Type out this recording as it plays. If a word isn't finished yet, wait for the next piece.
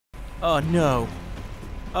Oh, no.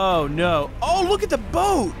 Oh, no. Oh, look at the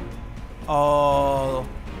boat. Oh,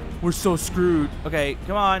 we're so screwed. Okay,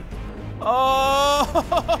 come on.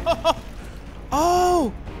 Oh,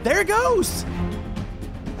 oh, there it goes.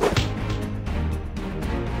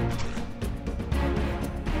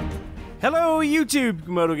 Hello YouTube,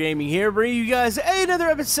 Camodo Gaming here, bringing you guys another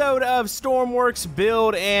episode of Stormworks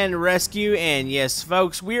Build and Rescue. And yes,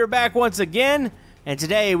 folks, we are back once again, and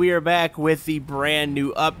today we are back with the brand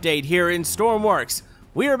new update here in Stormworks.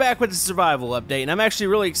 We are back with the survival update, and I'm actually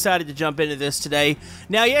really excited to jump into this today.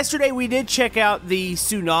 Now, yesterday we did check out the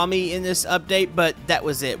tsunami in this update, but that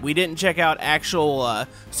was it. We didn't check out actual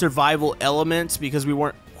survival elements because we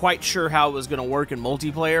weren't quite sure how it was going to work in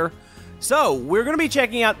multiplayer. So, we're going to be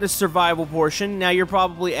checking out the survival portion. Now, you're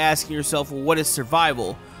probably asking yourself, well, what is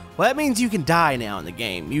survival? Well, that means you can die now in the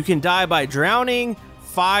game. You can die by drowning,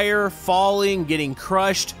 fire, falling, getting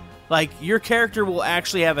crushed. Like, your character will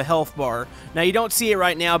actually have a health bar. Now, you don't see it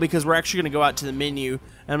right now because we're actually going to go out to the menu, and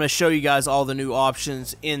I'm going to show you guys all the new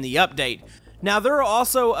options in the update. Now, there are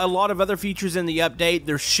also a lot of other features in the update.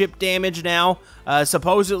 There's ship damage now.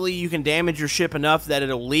 Supposedly, you can damage your ship enough that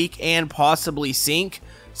it'll leak and possibly sink.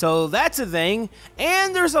 So that's a thing,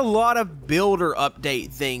 and there's a lot of builder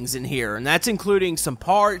update things in here, and that's including some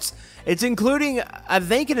parts. It's including, I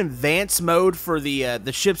think, an advanced mode for the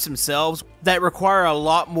ships themselves that require a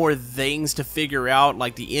lot more things to figure out,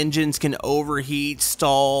 like the engines can overheat,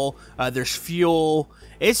 stall, there's fuel.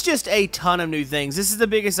 It's just a ton of new things. This is the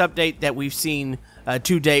biggest update that we've seen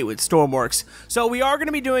to date with Stormworks. So we are going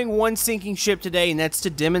to be doing one sinking ship today, and that's to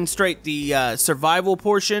demonstrate the survival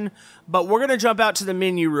portion. But we're going to jump out to the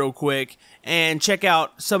menu real quick and check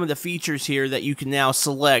out some of the features here that you can now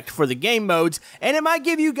select for the game modes. And it might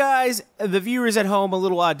give you guys, the viewers at home, a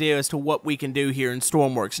little idea as to what we can do here in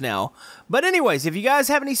Stormworks now. But anyways, if you guys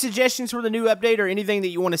have any suggestions for the new update or anything that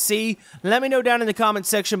you want to see, let me know down in the comments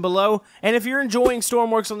section below. And if you're enjoying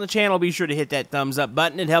Stormworks on the channel, be sure to hit that thumbs up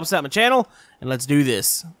button. It helps out my channel. And let's do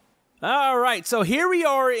this. Alright, so here we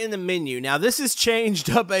are in the menu. Now, this has changed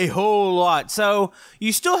up a whole lot. So,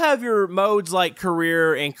 you still have your modes like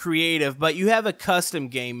career and creative, but you have a custom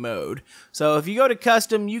game mode. So, if you go to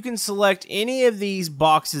custom, you can select any of these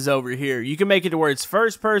boxes over here. You can make it to where it's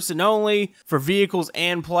first person only for vehicles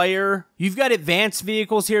and player. You've got advanced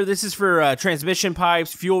vehicles here. This is for transmission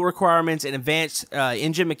pipes, fuel requirements, and advanced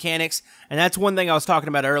engine mechanics. And that's one thing I was talking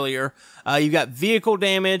about earlier. You've got vehicle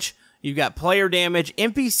damage. You've got player damage,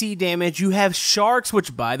 NPC damage, you have sharks,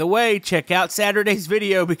 which, by the way, check out Saturday's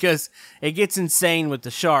video because it gets insane with the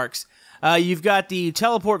sharks. You've got the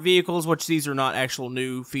teleport vehicles, which these are not actual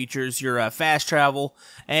new features, your fast travel,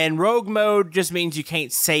 and rogue mode just means you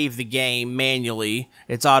can't save the game manually,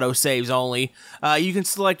 it's auto saves only. You can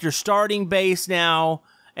select your starting base now,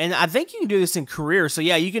 and I think you can do this in career, so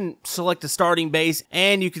yeah, you can select the starting base,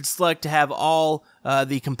 and you can select to have all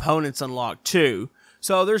the components unlocked too.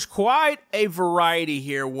 So there's quite a variety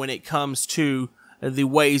here when it comes to the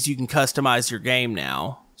ways you can customize your game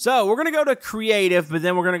now. So we're going to go to creative, but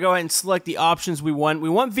then we're going to go ahead and select the options we want. We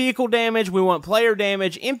want vehicle damage, we want player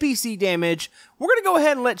damage, NPC damage. We're going to go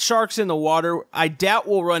ahead and let sharks in the water. I doubt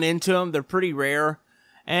we'll run into them. They're pretty rare.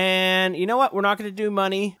 And you know what? We're not going to do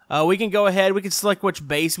money. We can go ahead. We can select which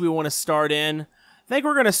base we want to start in. I think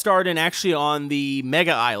we're going to start in actually on the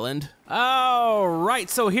Mega Island. Alright,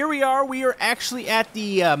 so here we are. We are actually at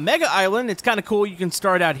the Mega Island. It's kind of cool. You can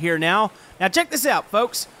start out here now. Now check this out,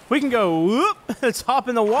 folks. We can go, whoop, let's hop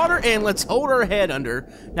in the water and let's hold our head under.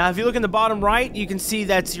 Now if you look in the bottom right, you can see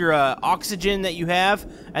that's your oxygen that you have.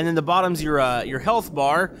 And then the bottom's your health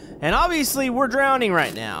bar. And obviously we're drowning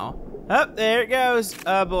right now. Oh, there it goes.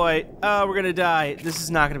 Oh boy. Oh, we're gonna die. This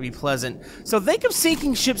is not gonna be pleasant. So think of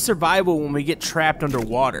sinking ship survival when we get trapped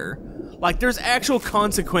underwater. Like, there's actual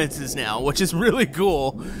consequences now, which is really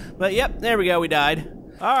cool. But yep, there we go, we died.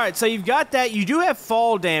 Alright, so you've got that. You do have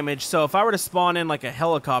fall damage, so if I were to spawn in like a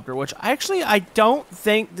helicopter, which actually I don't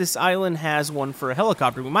think this island has one for a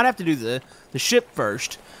helicopter. We might have to do the ship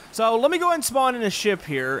first. So let me go ahead and spawn in a ship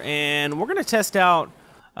here, and we're gonna test out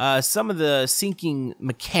some of the sinking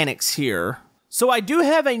mechanics here. So I do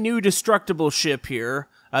have a new destructible ship here.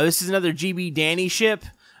 This is another GB Danny ship.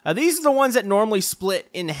 These are the ones that normally split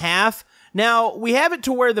in half. Now, we have it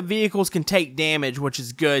to where the vehicles can take damage, which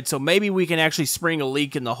is good, so maybe we can actually spring a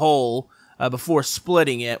leak in the hull before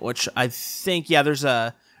splitting it, which I think, yeah, there's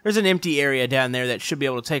an empty area down there that should be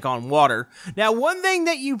able to take on water. Now, one thing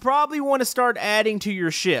that you probably want to start adding to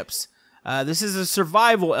your ships, this is a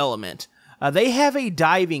survival element. They have a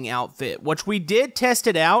diving outfit, which we did test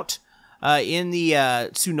it out in the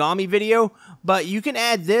tsunami video, But you can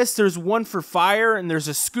add this. There's one for fire, and there's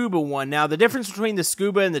a scuba one. Now, the difference between the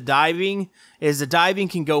scuba and the diving is the diving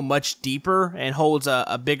can go much deeper and holds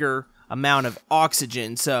a bigger amount of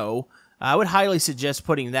oxygen. So I would highly suggest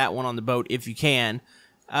putting that one on the boat if you can.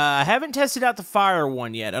 I haven't tested out the fire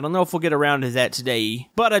one yet. I don't know if we'll get around to that today,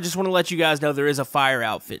 but I just want to let you guys know there is a fire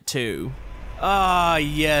outfit too. Ah,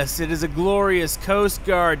 yes, it is a glorious Coast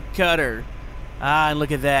Guard cutter. Ah, and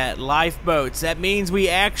look at that, lifeboats. That means we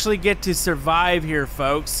actually get to survive here,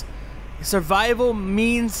 folks. Survival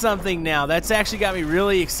means something now. That's actually got me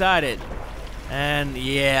really excited. And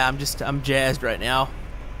yeah, I'm jazzed right now.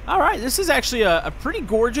 All right, this is actually a pretty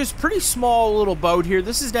gorgeous, pretty small little boat here.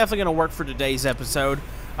 This is definitely going to work for today's episode.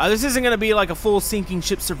 This isn't going to be like a full sinking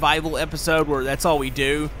ship survival episode where that's all we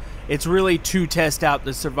do. It's really to test out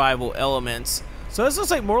the survival elements. So this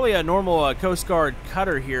looks like more like a normal Coast Guard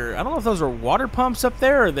cutter here. I don't know if those are water pumps up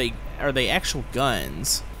there, or are they actual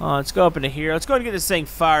guns. Let's go up into here. Let's go ahead and get this thing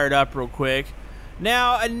fired up real quick.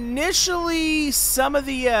 Now, initially, some of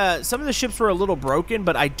the ships were a little broken,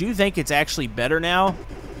 but I do think it's actually better now.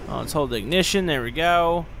 Let's hold the ignition. There we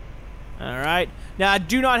go. All right. Now, I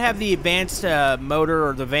do not have the advanced motor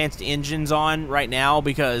or the advanced engines on right now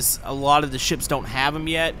because a lot of the ships don't have them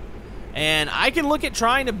yet. And I can look at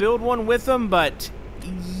trying to build one with them, but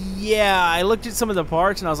yeah, I looked at some of the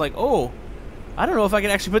parts and I was like, oh, I don't know if I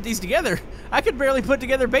can actually put these together. I could barely put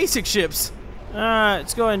together basic ships.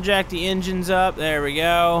 Let's go ahead and jack the engines up. There we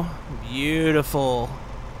go. Beautiful.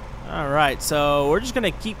 Alright, so we're just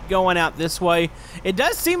going to keep going out this way. It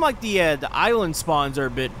does seem like the island spawns are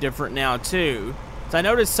a bit different now, too. So I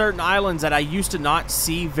noticed certain islands that I used to not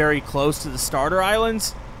see very close to the starter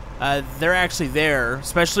islands. They're actually there,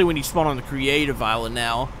 especially when you spawn on the creative island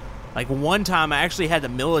now. Like, one time I actually had the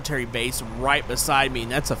military base right beside me,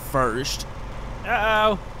 and that's a first.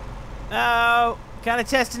 Uh-oh. Oh, kind of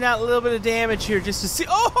testing out a little bit of damage here just to see.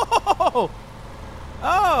 Oh!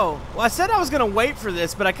 Oh, well, I said I was going to wait for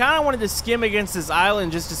this, but I kind of wanted to skim against this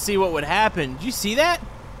island just to see what would happen. Did you see that?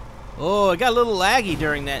 Oh, it got a little laggy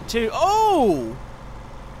during that, too. Oh!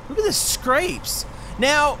 Look at the scrapes.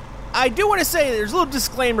 Now, I do want to say there's a little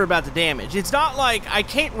disclaimer about the damage. It's not like I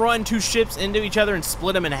can't run two ships into each other and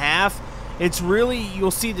split them in half. It's really, you'll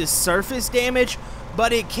see this surface damage,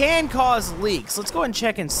 but it can cause leaks. Let's go ahead and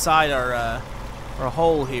check inside our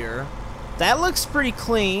hole here. That looks pretty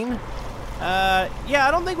clean. Yeah, I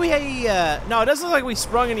don't think we had, no, it doesn't look like we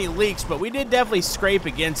sprung any leaks, but we did definitely scrape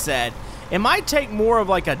against that. It might take more of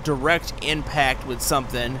like a direct impact with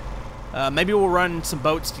something. Maybe we'll run some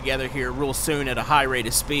boats together here real soon at a high rate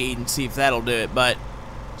of speed and see if that'll do it, but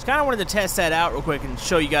just kind of wanted to test that out real quick and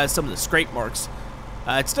show you guys some of the scrape marks.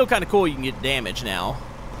 It's still kind of cool you can get damage now.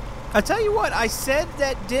 I tell you what, I said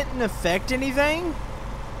that didn't affect anything,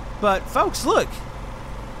 but folks, look.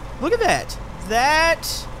 Look at that.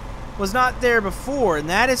 That was not there before, and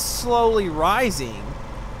that is slowly rising.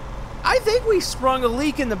 I think we sprung a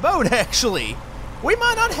leak in the boat, actually. We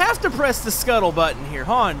might not have to press the scuttle button here.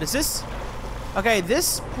 Hold on, does this... Okay,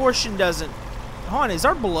 this portion doesn't... Hold on, is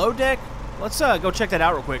our below deck... Let's go check that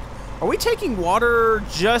out real quick. Are we taking water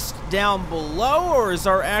just down below, or is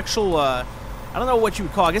our actual... I don't know what you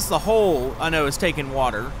would call it. I guess the hole, I know, is taking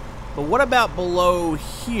water. But what about below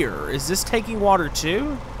here? Is this taking water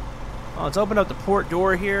too? Oh, let's open up the port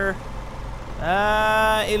door here.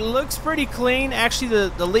 It looks pretty clean. Actually,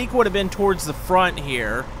 the leak would have been towards the front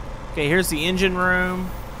here. Okay, here's the engine room.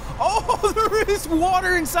 Oh, there is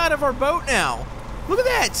water inside of our boat now. Look at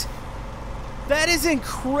that. That is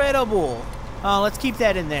incredible. Let's keep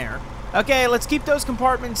that in there. Okay, let's keep those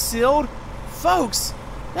compartments sealed. Folks,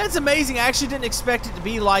 that's amazing. I actually didn't expect it to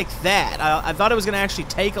be like that. I thought it was going to actually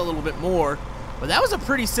take a little bit more. But that was a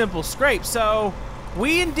pretty simple scrape. So,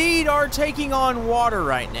 we indeed are taking on water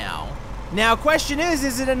right now. Now, question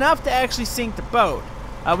is it enough to actually sink the boat?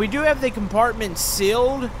 We do have the compartment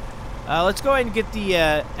sealed. Let's go ahead and get the,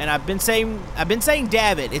 and I've been saying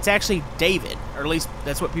David. It's actually David, or at least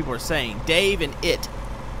that's what people are saying. Dave and it,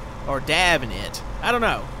 or Dav and it. I don't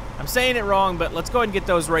know. I'm saying it wrong, but let's go ahead and get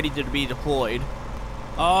those ready to be deployed.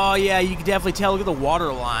 Oh yeah, you can definitely tell. Look at the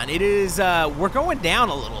water line. It is, we're going down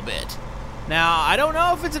a little bit. Now, I don't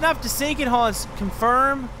know if it's enough to sink it. Hold on,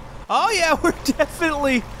 confirm. Oh yeah, we're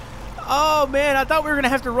definitely, oh man, I thought we were gonna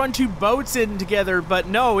have to run two boats in together, but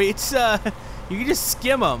no, it's, you can just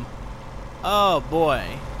skim them. Oh boy,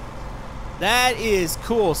 that is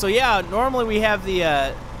cool. So yeah, normally we have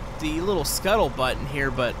the little scuttle button here,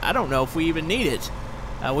 but I don't know if we even need it.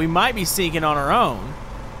 We might be sinking on our own.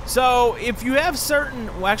 So if you have certain,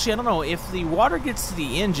 well actually I don't know, if the water gets to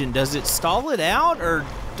the engine, does it stall it out or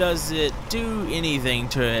does it do anything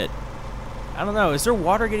to it? I don't know. Is there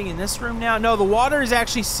water getting in this room now? No, the water is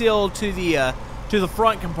actually sealed to the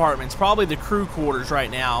front compartments, probably the crew quarters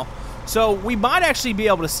right now. So we might actually be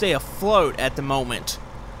able to stay afloat at the moment.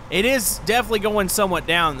 It is definitely going somewhat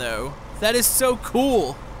down, though. That is so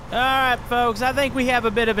cool. All right, folks, I think we have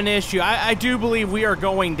a bit of an issue. I do believe we are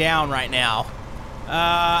going down right now.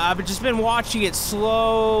 I've just been watching it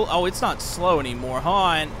slow. Oh, it's not slow anymore. Hold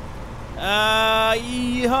on.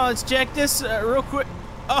 Let's check this real quick.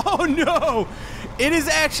 Oh, no. It is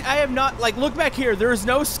actually, I have not, like, look back here. There is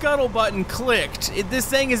no scuttle button clicked. This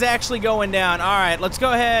thing is actually going down. All right, let's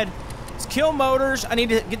go ahead. Let's kill motors. I need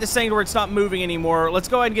to get this thing to where it's not moving anymore. Let's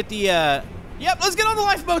go ahead and get the, yep, let's get on the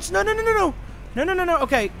lifeboats. No, no, no, no, no. No, no, no, no.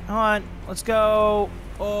 Okay, hold on. Let's go.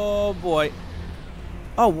 Oh, boy.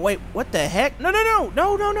 Oh, wait, what the heck? No, no, no.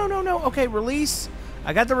 No, no, no, no, no. Okay, release.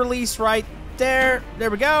 I got the release right there. There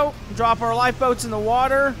we go. Drop our lifeboats in the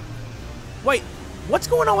water. Wait, what's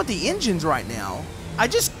going on with the engines right now? I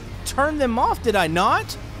just turned them off, did I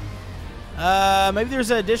not? Maybe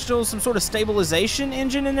there's an additional, some sort of stabilization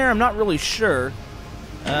engine in there. I'm not really sure.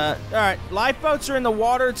 All right, lifeboats are in the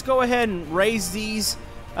water. Let's go ahead and raise these.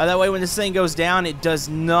 That way when this thing goes down, it does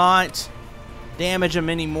not damage them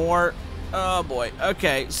anymore. Oh, boy.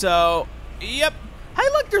 Okay, so, yep. Hey,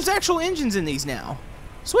 look, there's actual engines in these now.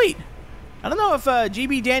 Sweet. I don't know if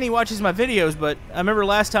GB Danny watches my videos, but I remember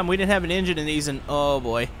last time we didn't have an engine in these, and oh,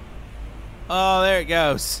 boy. Oh, there it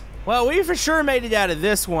goes. Well, we for sure made it out of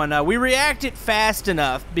this one. We reacted fast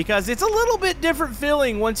enough because it's a little bit different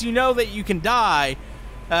feeling once you know that you can die.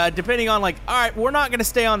 Depending on, like, all right, we're not going to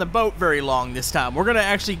stay on the boat very long this time. We're going to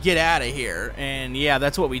actually get out of here. And, yeah,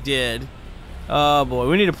 that's what we did. Oh, boy,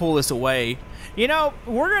 we need to pull this away. You know,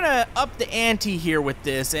 we're going to up the ante here with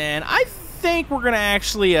this, and I think we're going to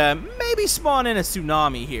actually maybe spawn in a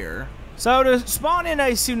tsunami here. So to spawn in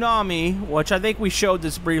a tsunami, which I think we showed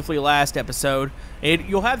this briefly last episode,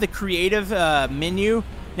 you'll have the creative menu.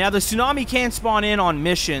 Now, the tsunami can spawn in on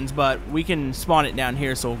missions, but we can spawn it down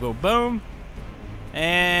here, so we'll go boom.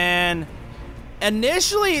 And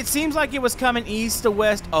initially, it seems like it was coming east to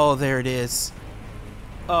west. Oh, there it is.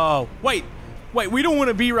 Oh, wait, we don't want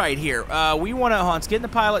to be right here. We want to, let's get in the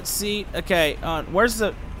pilot seat. Okay, where's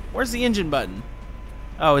the engine button?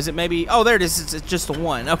 Oh, is it maybe, oh, there it is. It's just the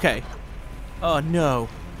one. Okay. Oh, no.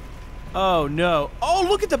 Oh, no. Oh,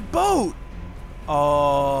 look at the boat.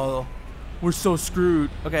 Oh, we're so screwed.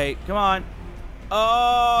 Okay, come on.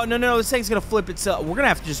 Oh, no, no, this thing's going to flip itself. We're going to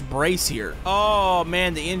have to just brace here. Oh,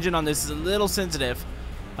 man, the engine on this is a little sensitive.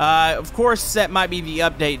 Of course, that might be the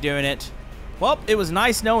update doing it. Well, it was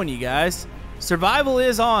nice knowing you guys. Survival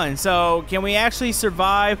is on, so can we actually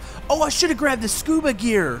survive? Oh, I should have grabbed the scuba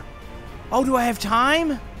gear. Oh, do I have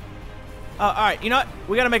time? All right, you know what?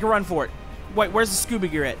 We got to make a run for it. Wait, where's the scuba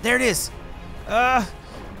gear at? There it is.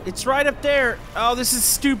 It's right up there. Oh, this is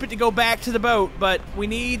stupid to go back to the boat, but we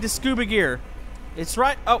need the scuba gear. It's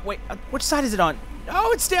right. Oh, wait. Which side is it on?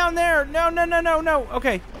 Oh, it's down there. No, no, no, no, no.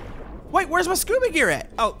 Okay. Wait, where's my scuba gear at?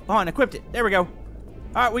 Oh, hold on. Equipped it. There we go.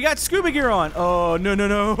 All right, we got scuba gear on. Oh, no, no,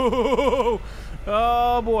 no.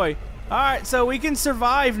 Oh, boy. All right, so we can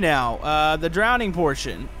survive now. The drowning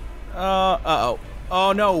portion. Uh-oh.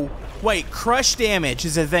 Oh, no. Wait, crush damage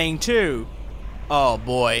is a thing, too. Oh,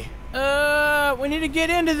 boy. We need to get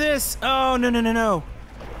into this. Oh, no, no, no, no.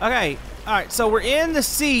 Okay. All right, so we're in the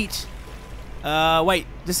seat. Wait,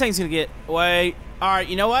 this thing's gonna get, wait. All right,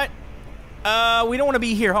 you know what? We don't want to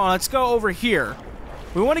be here. Hold on, let's go over here.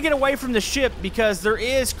 We want to get away from the ship because there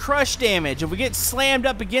is crush damage. If we get slammed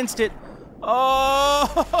up against it,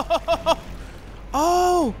 oh,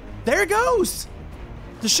 oh, there it goes.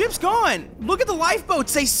 The ship's gone. Look at the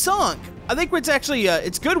lifeboats, they sunk. I think it's actually,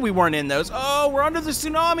 it's good we weren't in those. Oh, we're under the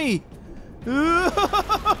tsunami.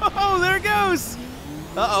 Oh, there it goes.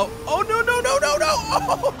 Uh-oh. Oh, no, no, no, no, no.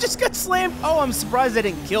 Oh, just got slammed. Oh, I'm surprised that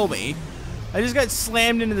didn't kill me. I just got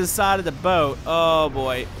slammed into the side of the boat. Oh,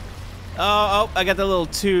 boy. Oh, I got the little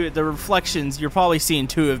the reflections. You're probably seeing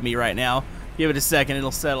two of me right now. Give it a second.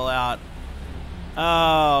 It'll settle out.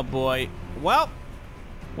 Oh, boy. Well,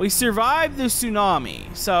 we survived the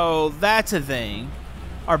tsunami, so that's a thing.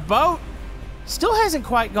 Our boat still hasn't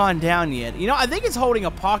quite gone down yet. You know, I think it's holding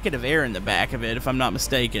a pocket of air in the back of it, if I'm not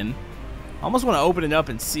mistaken. I almost want to open it up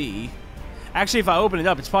and see. Actually, if I open it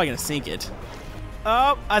up, it's probably going to sink it.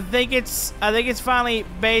 Oh, I think it's finally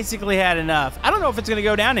basically had enough. I don't know if it's going to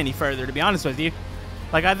go down any further, to be honest with you.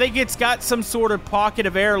 Like, I think it's got some sort of pocket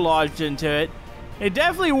of air lodged into it. It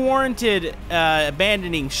definitely warranted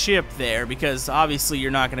abandoning ship there, because obviously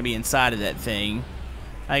you're not going to be inside of that thing.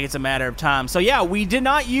 I think it's a matter of time. So, yeah, we did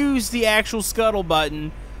not use the actual scuttle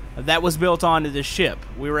button that was built onto the ship.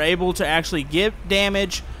 We were able to actually get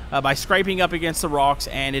damage by scraping up against the rocks,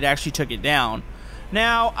 and it actually took it down.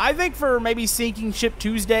 Now, I think for maybe Sinking Ship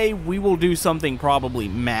Tuesday, we will do something probably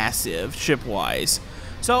massive ship-wise.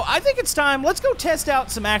 So I think it's time. Let's go test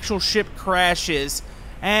out some actual ship crashes,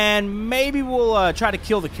 and maybe we'll try to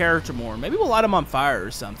kill the character more. Maybe we'll light them on fire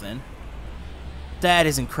or something. That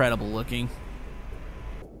is incredible looking.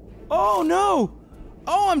 Oh, no!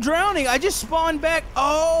 Oh, I'm drowning. I just spawned back.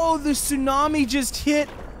 Oh, the tsunami just hit.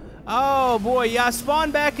 Oh, boy. Yeah, I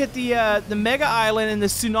spawned back at the Mega Island, and the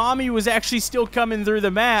tsunami was actually still coming through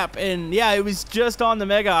the map. And, yeah, it was just on the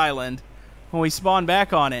Mega Island when we spawned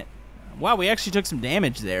back on it. Wow, we actually took some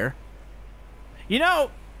damage there. You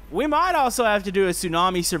know, we might also have to do a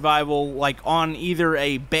tsunami survival, like, on either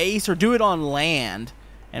a base or do it on land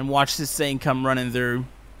and watch this thing come running through.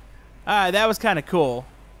 Alright, that was kind of cool.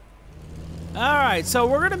 Alright, so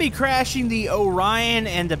we're going to be crashing the Orion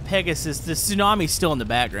and the Pegasus. The tsunami's still in the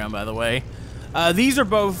background, by the way. These are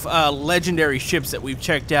both legendary ships that we've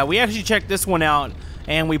checked out. We actually checked this one out,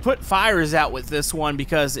 and we put fires out with this one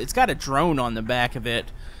because it's got a drone on the back of it.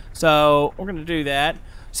 So, we're going to do that.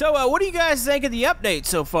 So, what do you guys think of the update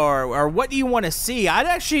so far? Or what do you want to see?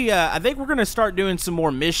 I think we're going to start doing some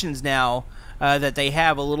more missions now that they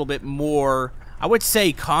have a little bit more, I would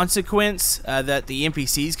say, consequence that the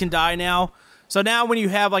NPCs can die now. So now when you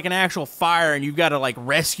have, like, an actual fire and you've got to, like,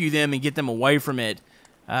 rescue them and get them away from it,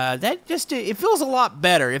 that just, it feels a lot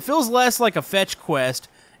better. It feels less like a fetch quest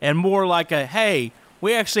and more like a, hey,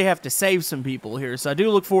 we actually have to save some people here, so I do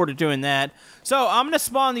look forward to doing that. So I'm going to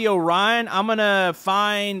spawn the Orion. I'm going to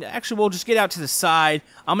find... Actually, we'll just get out to the side.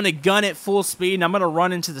 I'm going to gun it full speed, and I'm going to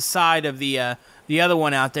run into the side of the other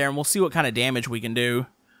one out there, and we'll see what kind of damage we can do.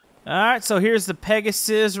 Alright, so here's the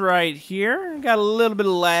Pegasus right here. Got a little bit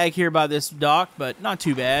of lag here by this dock, but not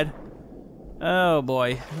too bad. Oh,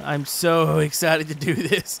 boy. I'm so excited to do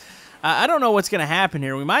this. I don't know what's going to happen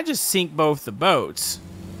here. We might just sink both the boats.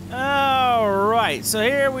 Alright, so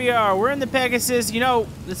here we are. We're in the Pegasus. You know,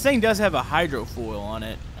 this thing does have a hydrofoil on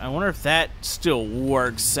it. I wonder if that still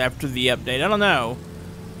works after the update. I don't know.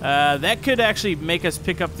 That could actually make us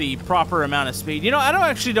pick up the proper amount of speed. You know, I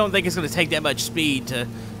don't think it's going to take that much speed to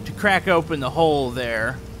crack open the hole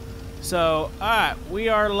there. So, alright, we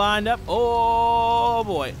are lined up. Oh,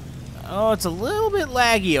 boy. Oh, it's a little bit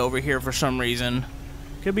laggy over here for some reason.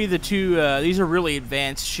 Could be the two, these are really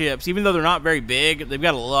advanced ships. Even though they're not very big, they've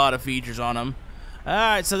got a lot of features on them.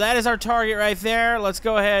 Alright, so that is our target right there. Let's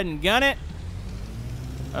go ahead and gun it.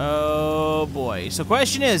 Oh, boy. So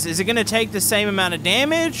question is it going to take the same amount of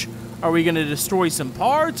damage? Are we going to destroy some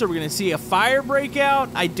parts? Are we going to see a fire break out?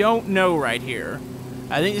 I don't know right here.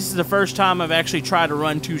 I think this is the first time I've actually tried to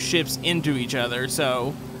run two ships into each other,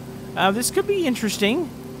 so this could be interesting.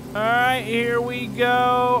 Alright, here we go.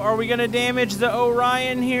 Are we going to damage the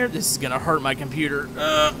Orion here? This is going to hurt my computer.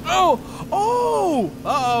 Uh-oh,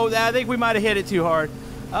 I think we might have hit it too hard.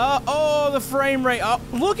 Oh, the frame rate. Oh,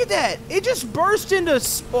 look at that. It just burst into...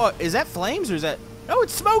 is that flames or is that... Oh,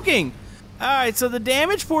 it's smoking. Alright, so the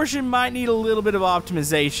damage portion might need a little bit of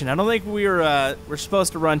optimization. I don't think we're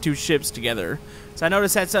supposed to run two ships together. So I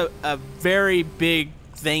noticed that's a very big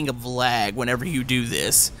thing of lag whenever you do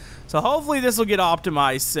this. So hopefully this will get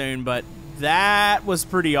optimized soon, but that was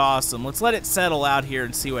pretty awesome. Let's let it settle out here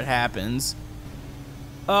and see what happens.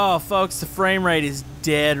 Oh, folks, the frame rate is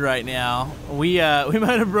dead right now. We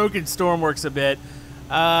might have broken Stormworks a bit.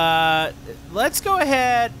 Let's go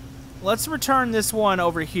ahead. Let's return this one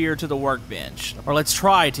over here to the workbench. Or let's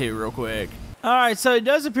try to real quick. Alright, so it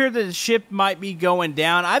does appear that the ship might be going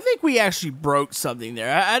down. I think we actually broke something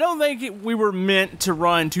there. I don't think we were meant to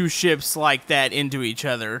run two ships like that into each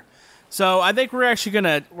other. So I think we're actually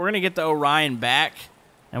gonna get the Orion back,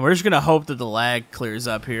 and we're just gonna hope that the lag clears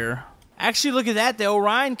up here. Actually, look at that. The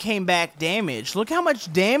Orion came back damaged. Look how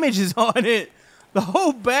much damage is on it. The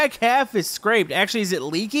whole back half is scraped. Actually, is it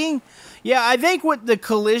leaking? Yeah, I think with the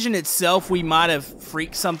collision itself, we might have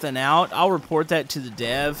freaked something out. I'll report that to the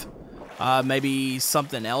dev. Maybe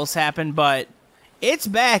something else happened, but it's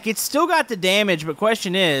back. It's still got the damage, but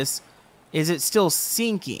question is it still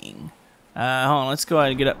sinking? Hold on, let's go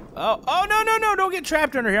ahead and get up. Oh, no, don't get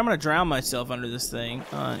trapped under here. I'm going to drown myself under this thing.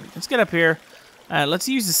 Let's get up here. Let's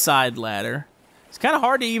use the side ladder. It's kind of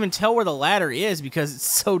hard to even tell where the ladder is because it's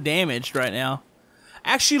so damaged right now.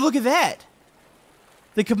 Actually, look at that.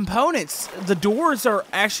 The components, the doors are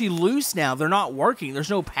actually loose now. They're not working. There's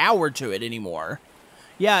no power to it anymore.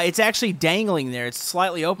 Yeah, it's actually dangling there. It's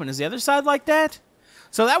slightly open. Is the other side like that?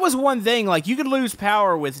 So that was one thing. Like, you could lose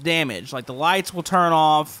power with damage. Like, the lights will turn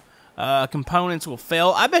off. Components will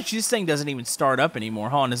fail. I bet you this thing doesn't even start up anymore.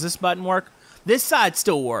 Hold on, does this button work? This side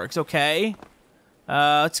still works, okay.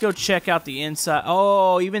 Let's go check out the inside.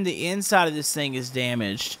 Oh, even the inside of this thing is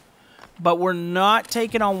damaged. But we're not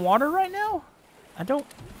taking on water right now? I don't...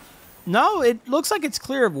 No, it looks like it's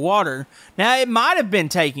clear of water. Now, it might have been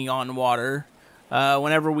taking on water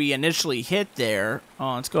whenever we initially hit there.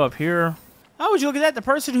 Oh, let's go up here. Oh, would you look at that? The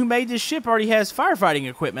person who made this ship already has firefighting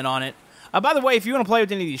equipment on it. By the way, if you want to play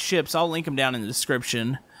with any of these ships, I'll link them down in the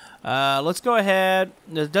description. Let's go ahead.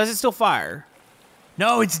 Does it still fire?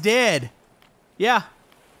 No, it's dead. Yeah.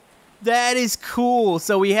 That is cool.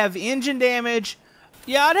 So we have engine damage.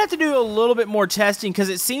 Yeah, I'd have to do a little bit more testing because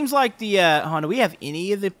it seems like the, do we have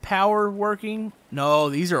any of the power working? No,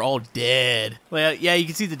 these are all dead. Well, yeah, you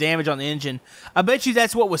can see the damage on the engine. I bet you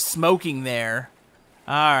that's what was smoking there.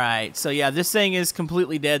 All right, so yeah, this thing is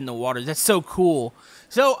completely dead in the water. That's so cool.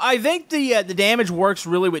 So I think the damage works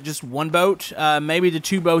really with just one boat. Maybe the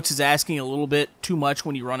two boats is asking a little bit too much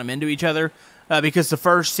when you run them into each other. Because the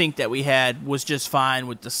first sink that we had was just fine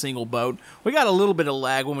with the single boat. We got a little bit of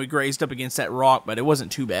lag when we grazed up against that rock, but it wasn't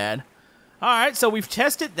too bad. Alright, so we've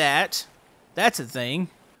tested that. That's a thing.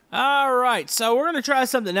 Alright, so we're going to try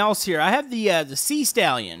something else here. I have the Sea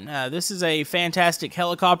Stallion. This is a fantastic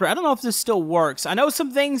helicopter. I don't know if this still works. I know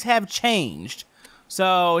some things have changed.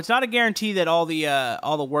 So it's not a guarantee that all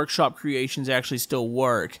the workshop creations actually still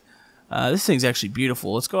work. This thing's actually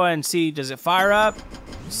beautiful. Let's go ahead and see. Does it fire up?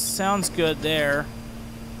 Sounds good there.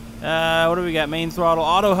 What do we got? Main throttle.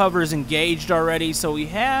 Auto hover is engaged already, so we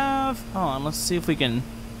have... Hold on, let's see if we can...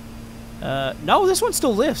 no, this one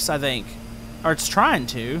still lifts, I think. Or it's trying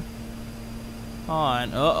to. Hold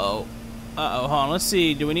on. Uh-oh. Uh-oh, hold on. Let's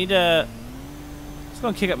see. Do we need to... Let's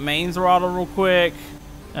go kick up main throttle real quick.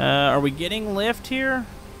 Are we getting lift here?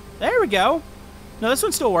 There we go. No, this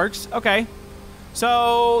one still works. Okay.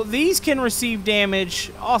 So, these can receive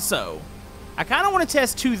damage also. I kind of want to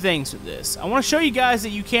test two things with this. I want to show you guys that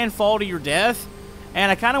you can fall to your death,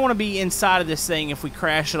 and I kind of want to be inside of this thing if we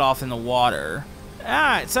crash it off in the water.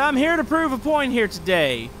 Alright, so I'm here to prove a point here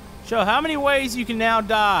today. Show how many ways you can now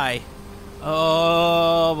die.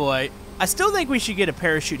 Oh, boy. I still think we should get a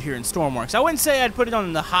parachute here in Stormworks. I wouldn't say I'd put it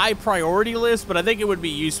on the high priority list, but I think it would be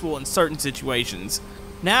useful in certain situations.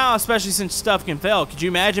 Now, especially since stuff can fail, could you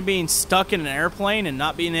imagine being stuck in an airplane and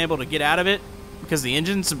not being able to get out of it because the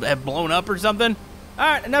engines have blown up or something?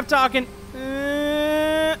 Alright, enough talking.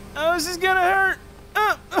 Oh, this is gonna hurt.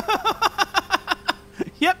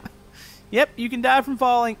 Yep, you can die from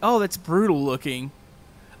falling. Oh, that's brutal looking.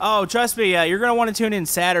 Oh, trust me, you're gonna want to tune in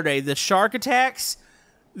Saturday. The shark attacks,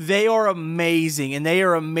 they are amazing, and they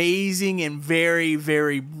are amazing and very,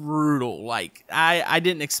 very brutal. Like, I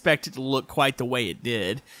didn't expect it to look quite the way it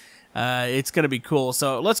did. It's going to be cool.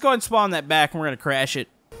 So, let's go ahead and spawn that back, and we're going to crash it.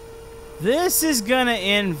 This is going to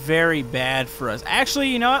end very bad for us. Actually,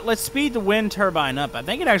 you know what? Let's speed the wind turbine up. I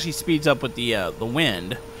think it actually speeds up with the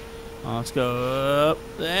wind. Let's go up.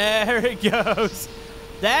 There it goes.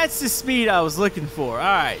 That's the speed I was looking for. All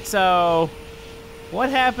right, so...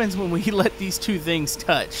 what happens when we let these two things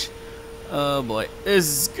touch? Oh boy, this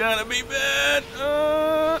is gonna be bad.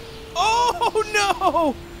 Oh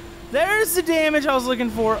no! There's the damage I was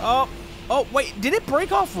looking for. Oh, wait, did it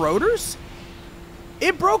break off rotors?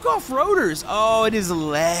 It broke off rotors. Oh, it is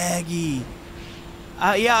laggy.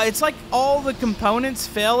 Yeah, it's like all the components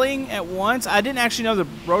failing at once. I didn't actually know the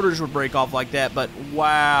rotors would break off like that, but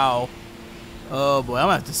wow. Oh boy, I'm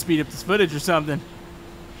gonna have to speed up this footage or something.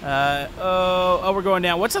 Oh, we're going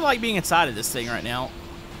down. What's it like being inside of this thing right now?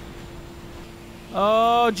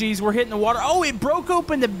 Oh, geez, we're hitting the water. Oh, it broke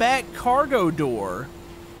open the back cargo door.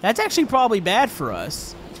 That's actually probably bad for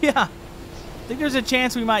us. Yeah. I think there's a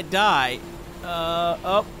chance we might die.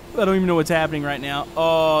 Oh, I don't even know what's happening right now.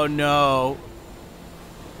 Oh, no.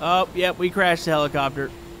 Oh, yep, we crashed the helicopter.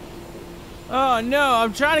 Oh, no,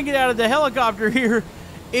 I'm trying to get out of the helicopter here.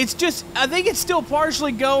 It's just, I think it's still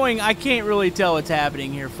partially going. I can't really tell what's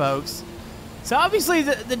happening here, folks. So obviously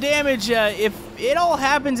the damage, if it all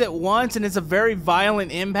happens at once and it's a very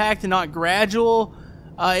violent impact and not gradual,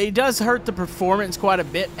 it does hurt the performance quite a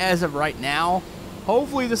bit as of right now.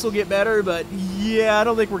 Hopefully this will get better, but yeah, I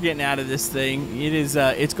don't think we're getting out of this thing. It is,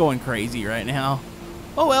 it's going crazy right now.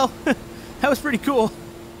 Oh well, that was pretty cool.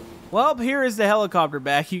 Well, here is the helicopter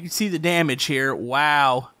back. You can see the damage here.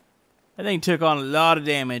 Wow. That thing took on a lot of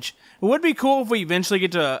damage. It would be cool if we eventually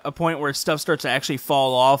get to a point where stuff starts to actually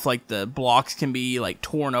fall off, like the blocks can be like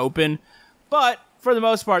torn open. But for the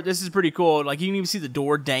most part, this is pretty cool. Like you can even see the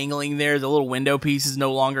door dangling there. The little window piece is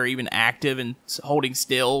no longer even active and holding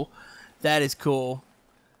still. That is cool.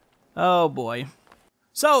 Oh boy.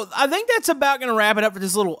 So I think that's about going to wrap it up for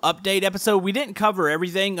this little update episode. We didn't cover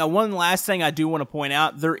everything. One last thing I do want to point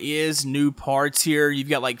out, there is new parts here. You've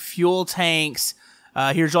got like fuel tanks,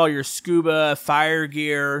 Here's all your scuba, fire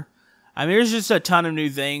gear. I mean, there's just a ton of new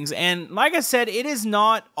things. And like I said, it is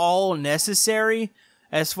not all necessary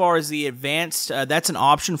as far as the advanced. That's an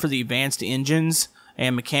option for the advanced engines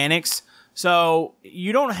and mechanics. So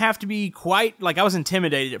you don't have to be quite, like, I was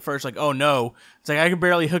intimidated at first, like, oh no, it's like I can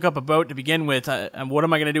barely hook up a boat to begin with, and what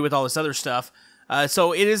am I going to do with all this other stuff?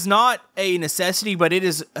 So it is not a necessity, but it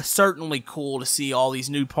is certainly cool to see all these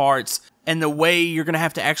new parts, and the way you're going to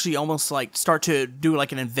have to actually almost, like, start to do,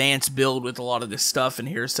 like, an advanced build with a lot of this stuff in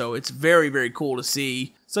here, so it's very, very cool to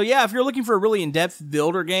see. So yeah, if you're looking for a really in-depth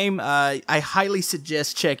builder game, I highly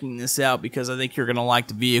suggest checking this out, because I think you're going to like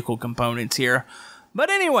the vehicle components here. But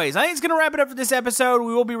anyways, I think it's going to wrap it up for this episode.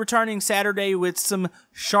 We will be returning Saturday with some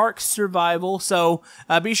shark survival, so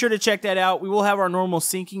be sure to check that out. We will have our normal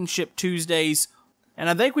sinking ship Tuesdays, and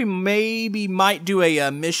I think we might do a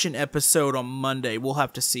mission episode on Monday. We'll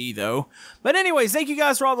have to see, though. But anyways, thank you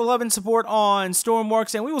guys for all the love and support on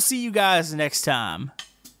Stormworks, and we will see you guys next time.